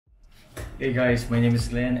Hey guys, my name is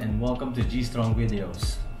Glenn and welcome to G Strong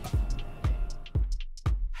Videos.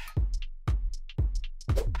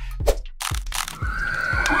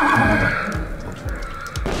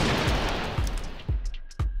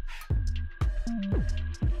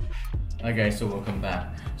 Hi guys, so welcome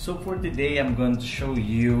back. So for today, I'm going to show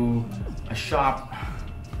you a shop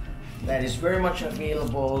that is very much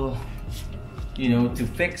available, to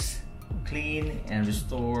fix, clean, and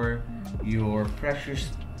restore your precious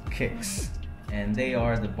kicks. And they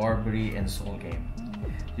are the Barbery and Soul Game.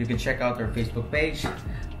 You can check out their Facebook page.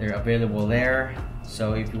 They're available there.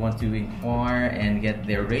 So if you want to inquire and get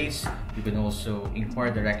their rates, you can also inquire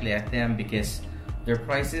directly at them because their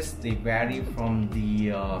prices, they vary from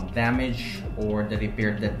the damage or the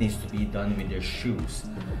repair that needs to be done with their shoes.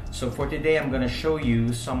 So for today, I'm going to show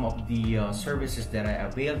you some of the services that I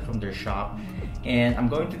availed from their shop, and I'm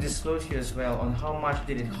going to disclose you as well on how much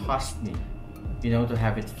did it cost me, to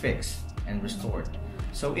have it fixed and restored.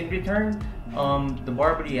 So in return, the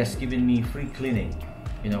Barbery has given me free cleaning,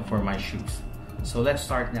 for my shoes. So let's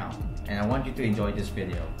start now, and I want you to enjoy this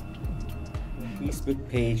video. Facebook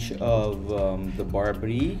page of the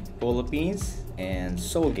Barbery Philippines and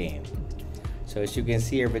Soul Game. So as you can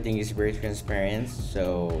see, everything is very transparent.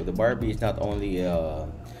 So the Barbery is not only a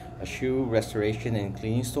shoe restoration and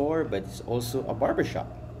cleaning store, but it's also a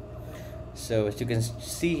barbershop. So as you can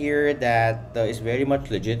see here, that is very much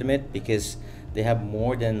legitimate because they have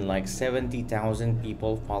more than like 70,000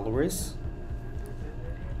 people followers,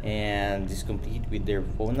 and it's complete with their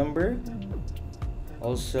phone number.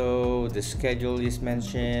 Also, the schedule is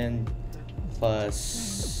mentioned,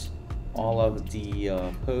 plus all of the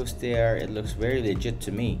posts there. It looks very legit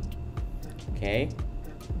to me. Okay,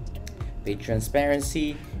 page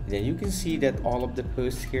transparency. Then you can see that all of the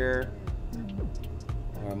posts here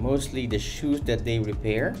are mostly the shoes that they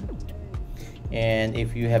repair. And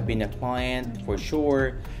if you have been a client, for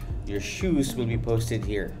sure, your shoes will be posted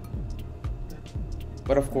here.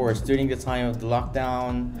 But of course, during the time of the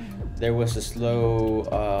lockdown, there was a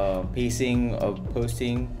slow pacing of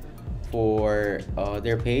posting for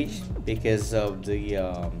their page because of the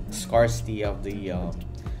scarcity of the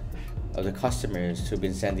customers who've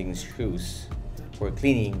been sending shoes for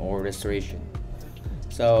cleaning or restoration.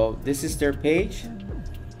 So this is their page.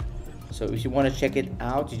 So if you want to check it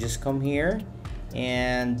out, you just come here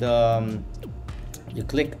and you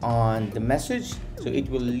click on the message. So it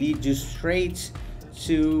will lead you straight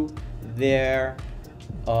to their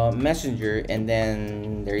messenger, and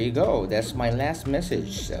then there you go. That's my last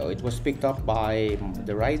message. So it was picked up by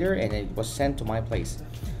the writer and it was sent to my place.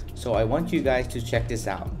 So I want you guys to check this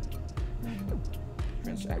out.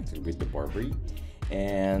 Transacted with the Barbery,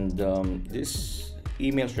 and this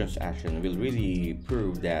email transaction will really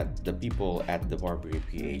prove that the people at the Barbery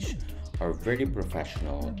PH are very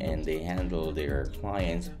professional and they handle their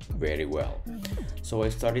clients very well. So I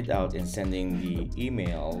started out in sending the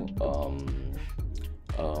email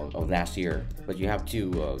of last year, but you have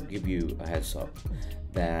to give you a heads up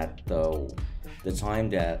that the time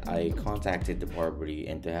that I contacted the Barbery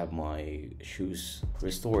and to have my shoes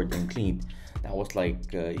restored and cleaned, that was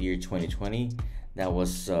like year 2020. That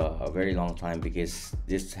was a very long time because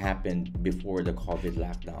this happened before the COVID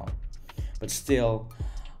lockdown. But still,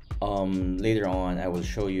 later on I will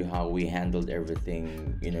show you how we handled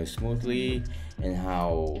everything smoothly, and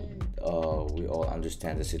how we all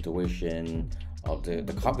understand the situation of the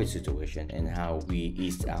COVID situation, and how we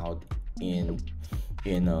eased out in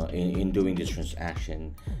doing this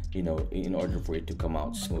transaction, in order for it to come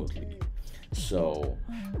out smoothly. So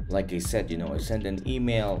like I said, I sent an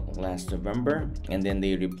email last November, and then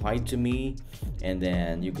they replied to me, and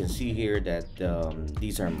then you can see here that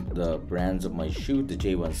these are the brands of my shoe: the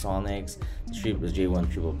J1 Sonics, the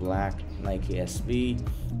J1 Triple Black, Nike SB,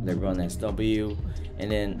 LeBron SW,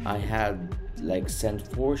 and then I had sent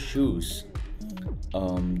 4 shoes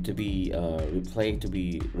to be to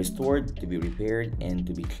be restored, to be repaired, and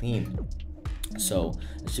to be cleaned. So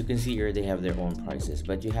as you can see here, they have their own prices,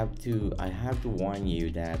 but I have to warn you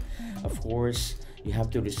that of course you have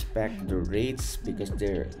to respect the rates, because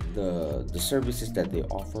the services that they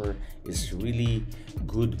offer is really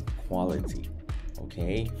good quality.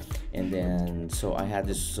 Okay, and then so I had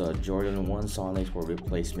this Jordan 1 Sonic for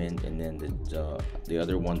replacement, and then the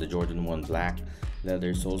other one, the Jordan 1 Black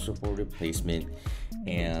leather, is also for replacement,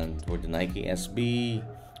 and for the Nike SB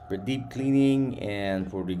for deep cleaning and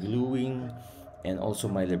for regluing, and also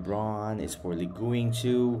my LeBron is for regluing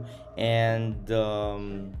too, and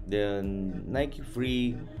the Nike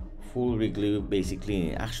Free full reglue basic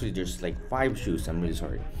cleaning. Actually, there's like 5 shoes. I'm really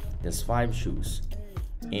sorry. There's 5 shoes,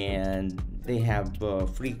 and they have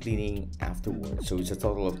free cleaning afterwards, so it's a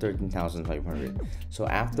total of 13,500. So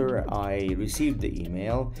after I received the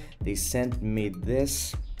email, they sent me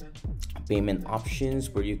this payment options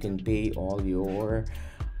where you can pay all your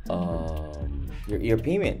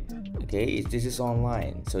payment. Okay, this is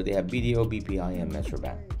online, so they have BDO, BPI, and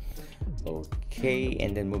Metrobank. Okay,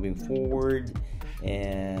 and then moving forward,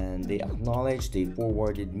 and they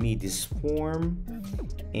forwarded me this form,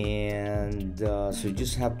 and so you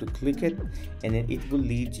just have to click it, and then it will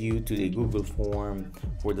lead you to the Google form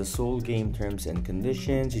for the Soul Game terms and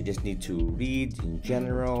conditions. You just need to read in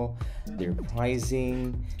general their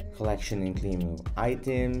pricing, collection and claiming of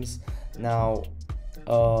items. Now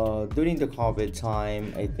during the COVID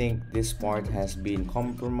time, I think this part has been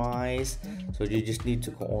compromised, so you just need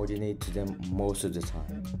to coordinate to them most of the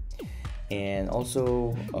time. And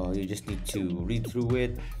also you just need to read through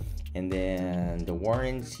it, and then the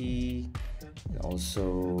warranty, and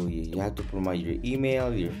also you have to provide your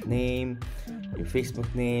email, your name, your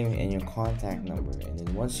Facebook name, and your contact number. And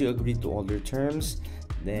then once you agree to all their terms,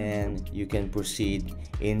 then you can proceed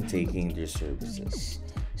in taking their services.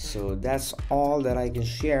 So that's all that I can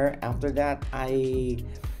share. After that,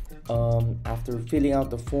 after filling out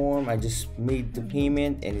the form, I just made the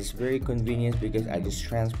payment, and it's very convenient because I just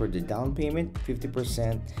transferred the down payment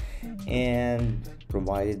 50% and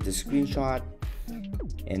provided the screenshot,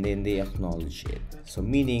 and then they acknowledge it. So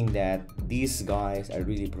meaning that these guys are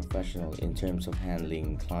really professional in terms of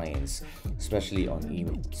handling clients, especially on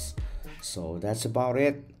emails. So that's about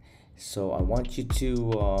it. So I want you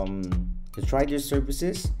to try their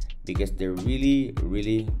services because they're really,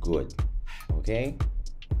 really good. Okay.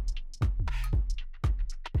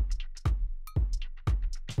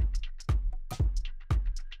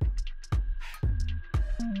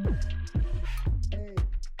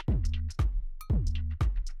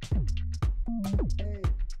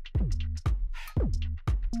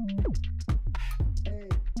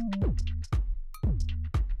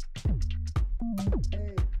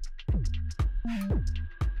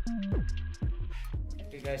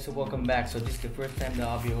 Hey guys, so welcome back. So this is the first time that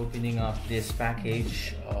I'll be opening up this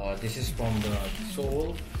package. This is from the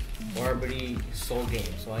Barbery Soul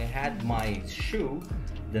Game. So I had my shoe,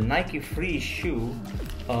 the Nike Free shoe,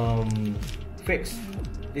 fixed.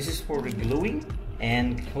 This is for regluing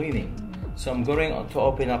and cleaning. So I'm going to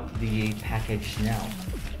open up the package now.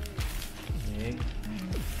 Okay.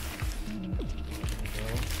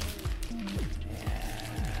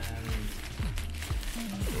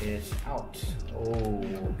 It's out.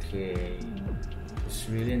 Okay, it's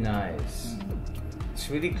really nice. It's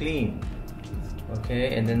really clean.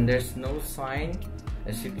 Okay, and then there's no sign,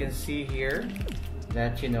 as you can see here,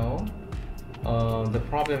 that the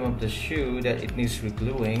problem of the shoe that it needs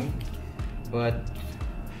regluing. But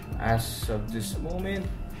as of this moment,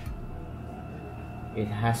 it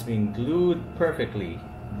has been glued perfectly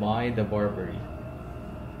by the Barbery.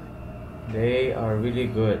 They are really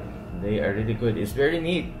good. They are really good. It's very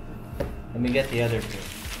neat. Let me get the other pair.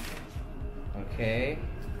 Okay.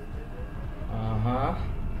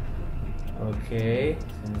 Okay.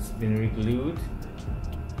 So it's been reglued.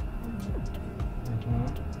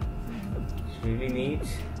 It's really neat.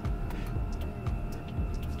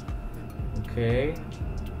 Okay.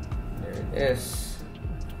 There it is.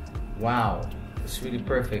 Wow. It's really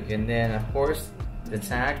perfect. And then of course the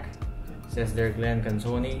tag says there Glenn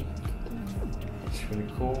Cantoni. It's really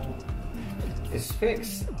cool. It's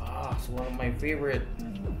fixed. It's one of my favorite.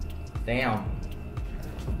 Damn.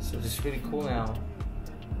 So this is really cool now.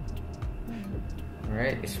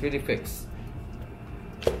 Alright, it's really fixed.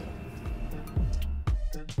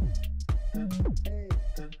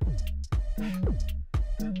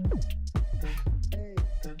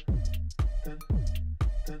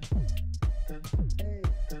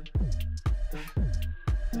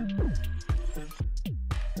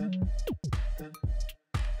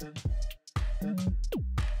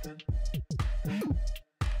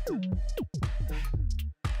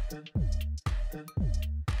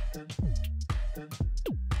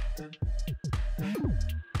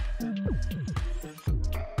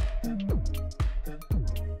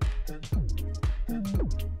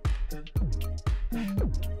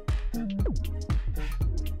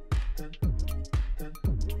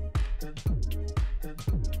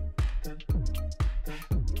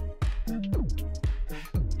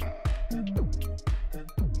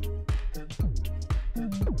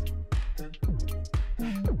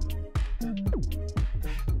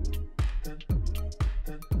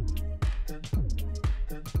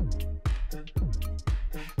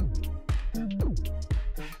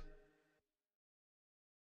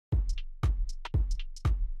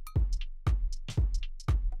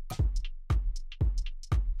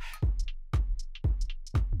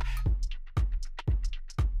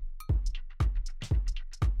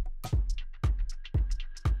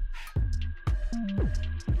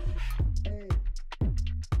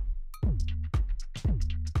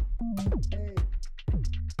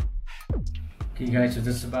 Okay guys, so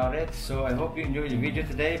that's about it. So I hope you enjoyed the video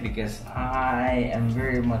today, because I am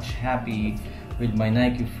very much happy with my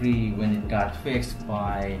Nike Free when it got fixed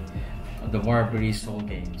by the Barbery Soul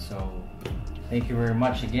Game. So thank you very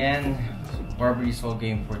much again, Barbery Soul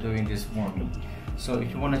Game, for doing this for me. So if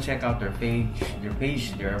you want to check out their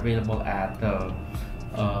page, they're available at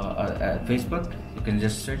Facebook. You can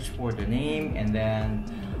just search for the name and then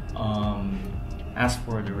ask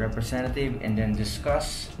for the representative, and then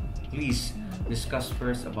please discuss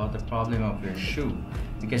first about the problem of your shoe,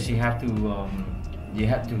 because you have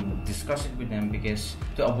to discuss it with them, because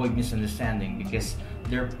to avoid misunderstanding, because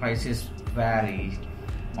their prices vary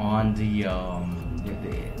on the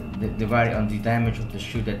vary on the damage of the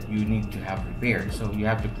shoe that you need to have repaired. So you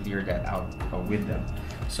have to clear that out with them.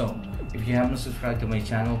 So if you haven't subscribed to my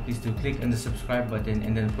channel, please do click on the subscribe button,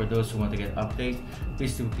 and then for those who want to get updates,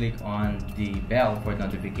 please do click on the bell for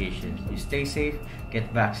notifications. You stay safe,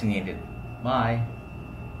 get vaccinated. Bye.